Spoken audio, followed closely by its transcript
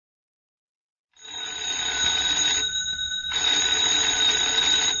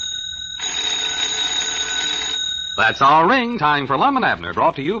That's our ring. Time for Lum and Abner,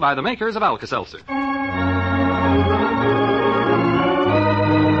 brought to you by the makers of Alka-Seltzer.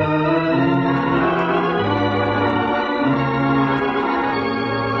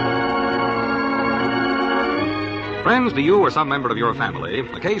 Friends, do you or some member of your family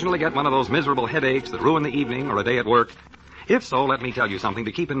occasionally get one of those miserable headaches that ruin the evening or a day at work? If so, let me tell you something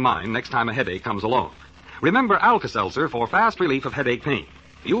to keep in mind next time a headache comes along. Remember Alka-Seltzer for fast relief of headache pain.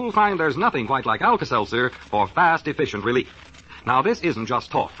 You'll find there's nothing quite like Alka-Seltzer for fast, efficient relief. Now, this isn't just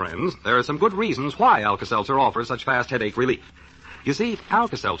talk, friends. There are some good reasons why Alka-Seltzer offers such fast headache relief. You see,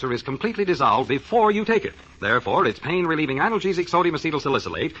 Alka-Seltzer is completely dissolved before you take it. Therefore, its pain-relieving analgesic sodium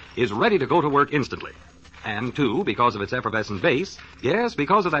acetylsalicylate is ready to go to work instantly. And, two, because of its effervescent base, yes,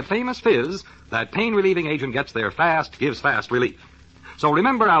 because of that famous fizz, that pain-relieving agent gives fast relief. So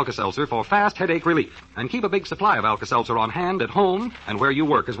remember Alka-Seltzer for fast headache relief, and keep a big supply of Alka-Seltzer on hand at home and where you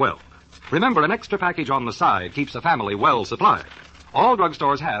work as well. Remember, an extra package on the side keeps the family well supplied. All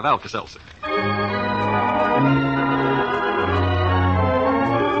drugstores have Alka-Seltzer.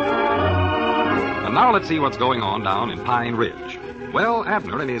 And now let's see what's going on down in Pine Ridge. Well,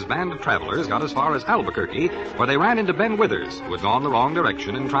 Abner and his band of travelers got as far as Albuquerque, where they ran into Ben Withers, who had gone the wrong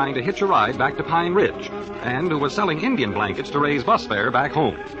direction in trying to hitch a ride back to Pine Ridge, and who was selling Indian blankets to raise bus fare back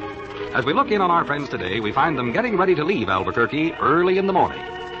home. As we look in on our friends today, we find them getting ready to leave Albuquerque early in the morning.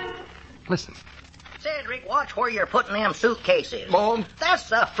 Listen. Cedric, watch where you're putting them suitcases. Mom? That's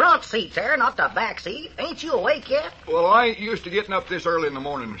the front seat there, not the back seat. Ain't you awake yet? Well, I ain't used to getting up this early in the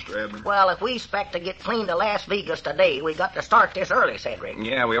morning, Mr. Abner. Well, if we expect to get clean to Las Vegas today, we got to start this early, Cedric.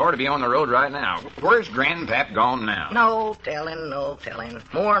 Yeah, we ought to be on the road right now. Where's Grandpap gone now? No telling.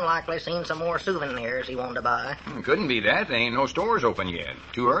 More than likely seen some more souvenirs he wanted to buy. Couldn't be that. There ain't no stores open yet.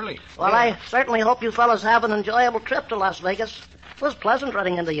 Too early. Well, I certainly hope you fellas have an enjoyable trip to Las Vegas. It was pleasant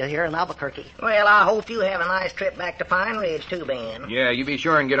running into you here in Albuquerque. Well, I hope you have a nice trip back to Pine Ridge, too, Ben. Yeah, you be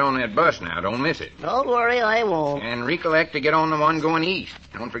sure and get on that bus now. Don't miss it. Don't worry, I won't. And recollect to get on the one going east.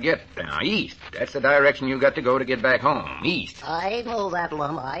 Don't forget, now, east. That's the direction you got to go to get back home. East. I know that,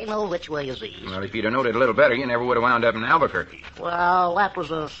 Lum. I know which way is east. Well, if you'd have noted a little better, you never would have wound up in Albuquerque. Well, that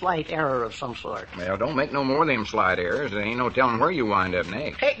was a slight error of some sort. Well, don't make no more of them slight errors. There ain't no telling where you wind up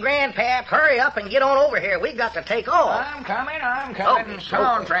next. Hey, Grandpap, hurry up and get on over here. We got to take off. I'm coming. Come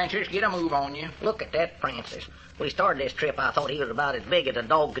on, Francis. Get a move on you. Look at that Francis. We started this trip, I thought he was about as big as a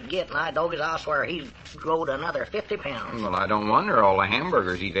dog could get, and I swear he's growed another 50 pounds. Well, I don't wonder all the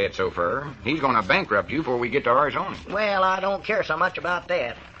hamburgers he's had so far. He's going to bankrupt you before we get to Arizona. Well, I don't care so much about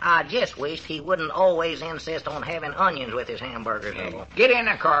that. I just wished he wouldn't always insist on having onions with his hamburgers. Get in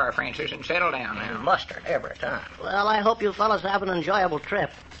the car, Francis, and settle down now. And mustard every time. Well, I hope you fellas have an enjoyable trip.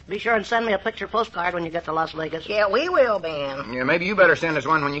 Be sure and send me a picture postcard when you get to Las Vegas. Yeah, we will, Ben. Yeah, maybe you better send us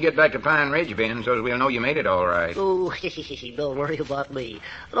one when you get back to Pine Ridge, Ben, so we'll know you made it all right. Oh, don't worry about me.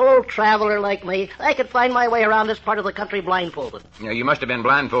 An old traveler like me, I could find my way around this part of the country blindfolded. Yeah, you must have been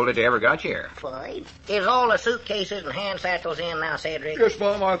blindfolded to ever got here. Fine. Is all the suitcases and hand satchels in now, Cedric? Yes,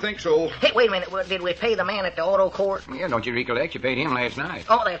 Mom, I think so. Hey, wait a minute. Did we pay the man at the auto court? Yeah, don't you recollect? You paid him last night.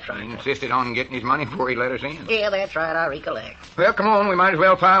 Oh, that's right. He insisted on getting his money before he let us in. Yeah, that's right. I recollect. Well, come on. We might as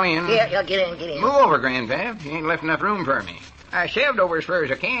well pile in. Yeah, get in. Move over, Grandpap. You ain't left enough room for me. I shoved over as far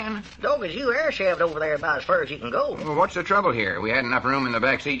as I can. Dog, as you air shoved over there about as far as you can go. Well, what's the trouble here? We had enough room in the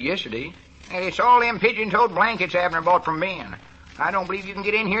back seat yesterday. And it's all them pigeon-toed blankets Abner bought from Ben. I don't believe you can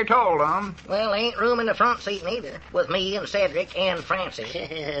get in here at all, Lum. Well, ain't room in the front seat neither, with me and Cedric and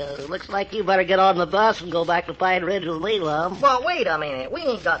Francis. Looks like you better get on the bus and go back to Pine Ridge with me, Lum. Well, wait a minute. We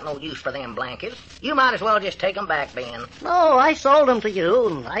ain't got no use for them blankets. You might as well just take them back, Ben. No, I sold them to you,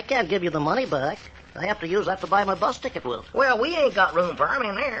 and I can't give you the money back. I have to use that to buy my bus ticket with. Well, we ain't got room for 'em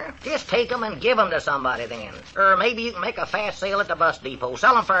in there. Just take 'em and give 'em to somebody then. Or maybe you can make a fast sale at the bus depot.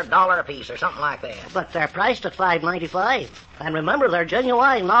 Sell 'em for $1 a piece or something like that. But they're priced at $5.95. And remember, they're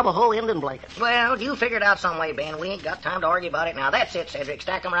genuine Navajo Indian blankets. Well, you figure it out some way, Ben. We ain't got time to argue about it now. That's it, Cedric.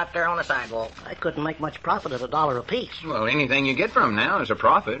 Stack 'em right there on the sidewalk. I couldn't make much profit at $1 a piece. Well, anything you get from 'em now is a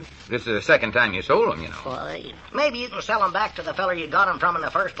profit. This is the second time you sold 'em, you know. Fine. Maybe you can sell 'em back to the feller you got 'em from in the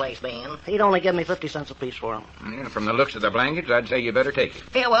first place, Ben. He'd only give me 50 cents a piece for 'em. Yeah, from the looks of the blankets, I'd say you better take it.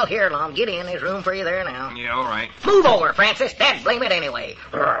 Yeah, well, here, Lum. Get in. There's room for you there now. Yeah, all right. Move over, Francis. Dad, blame it anyway.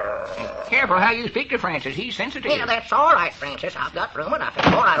 Careful how you speak to Francis. He's sensitive. Yeah, that's all right, Francis. I've got room enough.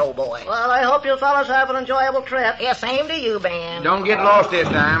 All right, old boy. Well, I hope you fellas have an enjoyable trip. Yeah, same to you, Ben. Don't get lost this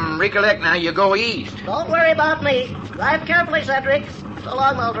time. Recollect now, you go east. Don't worry about me. Drive carefully, Cedric. So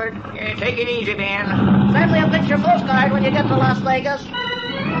long, Mildred. Yeah, take it easy, Ben. Send me a picture postcard when you get to Las Vegas.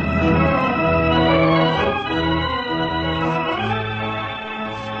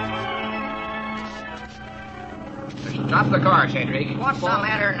 the car, Cedric. What's the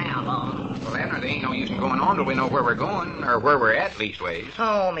matter now, Lum? Well, Abner, there ain't no use in going on till we know where we're going, or where we're at, leastways.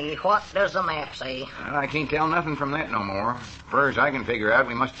 Oh, me, what does the map say? Well, I can't tell nothing from that no more. Far as I can figure out,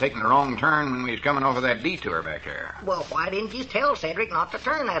 we must have taken the wrong turn when we was coming off of that detour back there. Well, why didn't you tell Cedric not to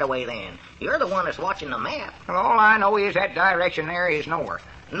turn that way then? You're the one that's watching the map. Well, all I know is that direction there is north.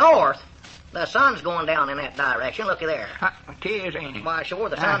 North? The sun's going down in that direction. Looky there. Tis, ain't it? Why, sure,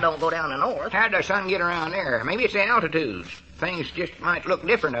 the sun don't go down the north. How'd the sun get around there? Maybe it's the altitudes. Things just might look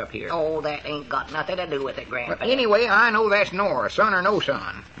different up here. Oh, that ain't got nothing to do with it, Grandpa. Well, anyway, I know that's north, sun or no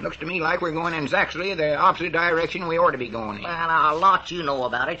sun. Looks to me like we're going in exactly the opposite direction we ought to be going in. Well, a lot you know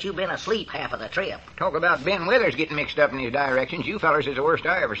about it. You've been asleep half of the trip. Talk about Ben Withers getting mixed up in these directions. You fellers is the worst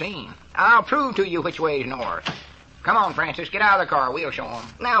I ever seen. I'll prove to you which way is north. Come on, Francis, get out of the car. We'll show him.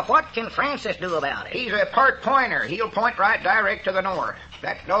 Now, what can Francis do about it? He's a part pointer. He'll point right direct to the north.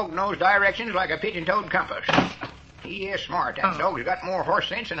 That dog knows directions like a pigeon-toed compass. He is smart. That dog's got more horse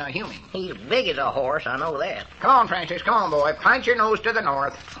sense than a human. He's big as a horse, I know that. Come on, Francis. Come on, boy. Point your nose to the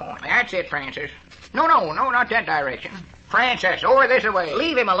north. That's it, Francis. No, not that direction. Francis, over this way.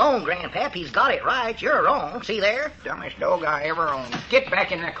 Leave him alone, Grandpap. He's got it right. You're wrong. See there? Dumbest dog I ever owned. Get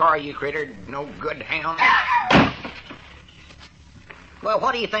back in the car, you critter. No good hound. Well,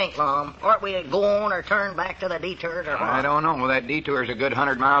 what do you think, Lum? Ought we go on or turn back to the detours or what? I don't know. Well, that detour's a good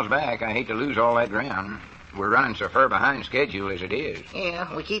 100 miles back. I hate to lose all that ground. We're running so far behind schedule as it is.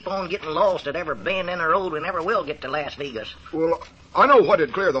 Yeah, we keep on getting lost at every bend in the road. We never will get to Las Vegas. Well, I know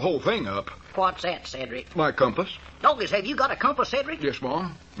what'd clear the whole thing up. What's that, Cedric? My compass. Doggies, have you got a compass, Cedric? Yes,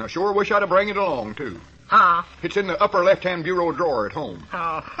 Mom. I sure wish I'd have bring it along, too. Huh? It's in the upper left-hand bureau drawer at home.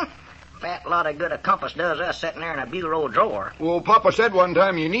 Oh, fat lot of good a compass does us sitting there in a bureau drawer. Well, Papa said one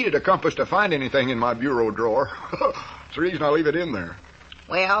time you needed a compass to find anything in my bureau drawer. That's the reason I leave it in there.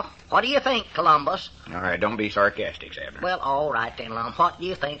 Well, what do you think, Columbus? All right, don't be sarcastic, Abner. Well, all right then, Lum. What do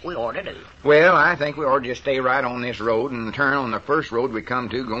you think we ought to do? Well, I think we ought to just stay right on this road and turn on the first road we come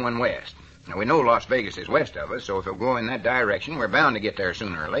to going west. Now, we know Las Vegas is west of us, so if we'll go in that direction, we're bound to get there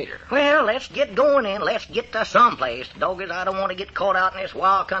sooner or later. Well, let's get going then. Let's get to someplace. Doggies, I don't want to get caught out in this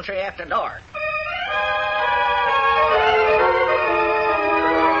wild country after dark.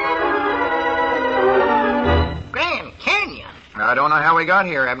 Grand Canyon? I don't know how we got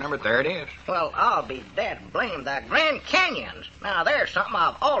here, Abner, but there it is. Well, I'll be dead blamed. The Grand Canyons. Now, there's something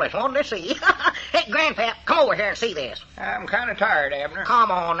I've always wanted to see. Hey, Grandpap, come over here and see this. I'm kind of tired, Abner. Come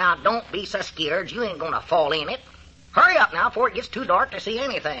on now, don't be so scared. You ain't going to fall in it. Hurry up now before it gets too dark to see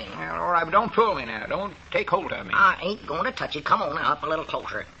anything. Well, all right, but don't pull me now. Don't take hold of me. I ain't going to touch you. Come on now, up a little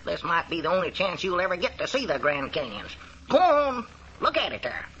closer. This might be the only chance you'll ever get to see the Grand Canyons. Go on. Look at it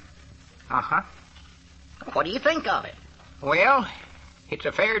there. Uh-huh. What do you think of it? Well, it's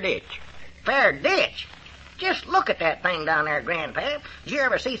a fair ditch. Fair ditch? Just look at that thing down there, Grandpap. Did you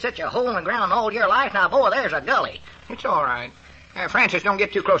ever see such a hole in the ground all your life? Now, boy, there's a gully. It's all right. Francis, don't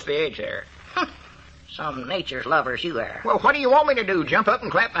get too close to the edge there. Some nature's lovers you are. Well, what do you want me to do? Jump up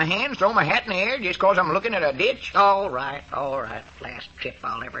and clap my hands, throw my hat in the air just 'cause I'm looking at a ditch? All right. Last trip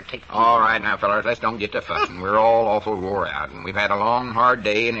I'll ever take. All right, now, fellas, let's don't get to fussing. We're all awful wore out, and we've had a long, hard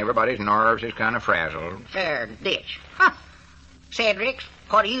day, and everybody's nerves is kind of frazzled. Fair ditch. Huh. Cedric,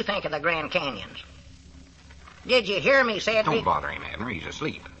 what do you think of the Grand Canyons? Did you hear me, Cedric? Don't bother him, Abner. He's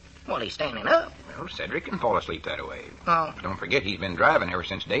asleep. Well, he's standing up. Well, Cedric can fall asleep that way. Oh. Don't forget he's been driving ever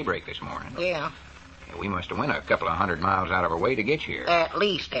since daybreak this morning. Yeah. We must have went a couple of 100 miles out of our way to get here. At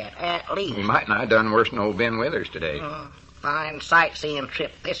least. We might not have done worse than old Ben Withers today. Fine sightseeing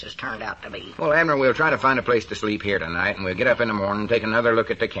trip this has turned out to be. Well, Abner, we'll try to find a place to sleep here tonight, and we'll get up in the morning and take another look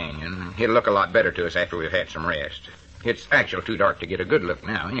at the canyon. It'll look a lot better to us after we've had some rest. It's actually too dark to get a good look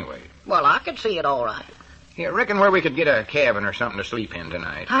now, anyway. Well, I could see it all right. Yeah, reckon where we could get a cabin or something to sleep in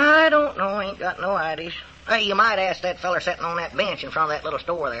tonight. I don't know. Ain't got no ideas. Hey, you might ask that feller sitting on that bench in front of that little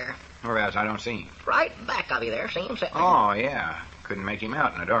store there. Whereas I don't see him. Right back of you there. See him sitting there? Oh, yeah. Couldn't make him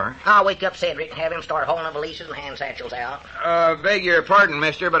out in the dark. I'll wake up Cedric and have him start hauling the valises and hand satchels out. Beg your pardon,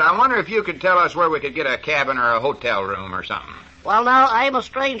 mister, but I wonder if you could tell us where we could get a cabin or a hotel room or something. Well, now, I'm a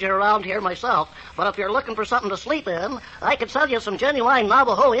stranger around here myself, but if you're looking for something to sleep in, I could sell you some genuine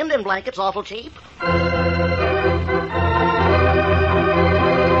Navajo Indian blankets awful cheap.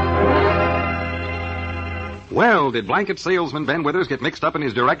 Well, did blanket salesman Ben Withers get mixed up in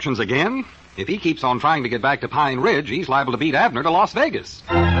his directions again? If he keeps on trying to get back to Pine Ridge, he's liable to beat Abner to Las Vegas.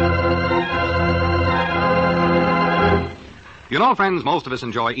 You know, friends, most of us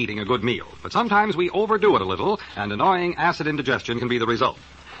enjoy eating a good meal, but sometimes we overdo it a little, and annoying acid indigestion can be the result.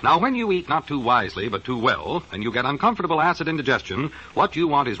 Now, when you eat not too wisely, but too well, and you get uncomfortable acid indigestion, what you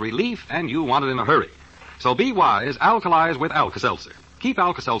want is relief, and you want it in a hurry. So be wise, alkalize with Alka-Seltzer. Keep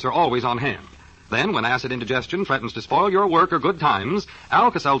Alka-Seltzer always on hand. Then, when acid indigestion threatens to spoil your work or good times,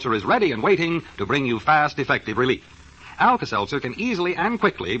 Alka-Seltzer is ready and waiting to bring you fast, effective relief. Alka-Seltzer can easily and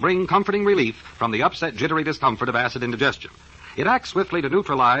quickly bring comforting relief from the upset, jittery discomfort of acid indigestion. It acts swiftly to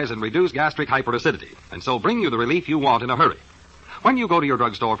neutralize and reduce gastric hyperacidity, and so bring you the relief you want in a hurry. When you go to your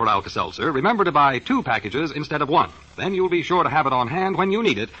drugstore for Alka-Seltzer, remember to buy 2 packages instead of 1. Then you'll be sure to have it on hand when you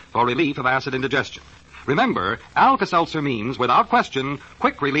need it for relief of acid indigestion. Remember, Alka-Seltzer means, without question,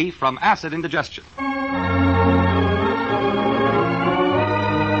 quick relief from acid indigestion.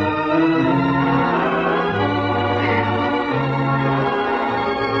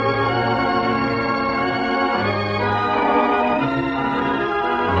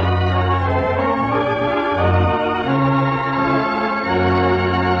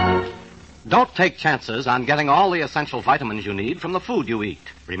 Don't take chances on getting all the essential vitamins you need from the food you eat.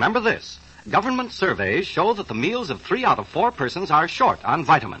 Remember this. Government surveys show that the meals of 3 out of 4 persons are short on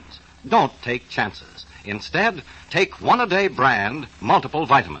vitamins. Don't take chances. Instead, take one-a-day brand multiple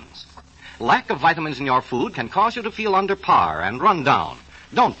vitamins. Lack of vitamins in your food can cause you to feel under par and run down.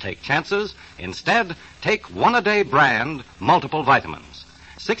 Don't take chances. Instead, take one-a-day brand multiple vitamins.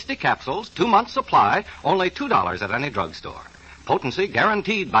 60 capsules, 2 months supply, only $2 at any drugstore. Potency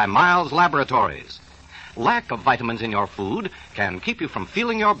guaranteed by Miles Laboratories. Lack of vitamins in your food can keep you from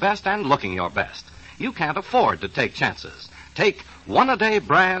feeling your best and looking your best. You can't afford to take chances. Take one-a-day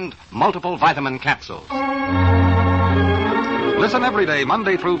brand multiple vitamin capsules. Listen every day,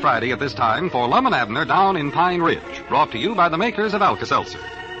 Monday through Friday at this time for Lum and Abner Down in Pine Ridge, brought to you by the makers of Alka-Seltzer.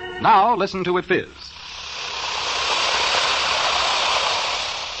 Now listen to it fizz.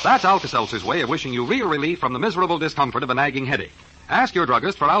 That's Alka-Seltzer's way of wishing you real relief from the miserable discomfort of a nagging headache. Ask your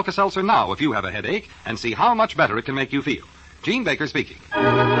druggist for Alka-Seltzer now if you have a headache and see how much better it can make you feel. Gene Baker speaking.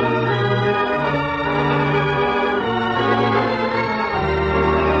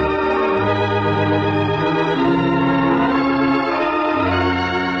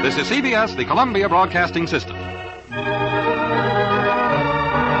 This is CBS, the Columbia Broadcasting System.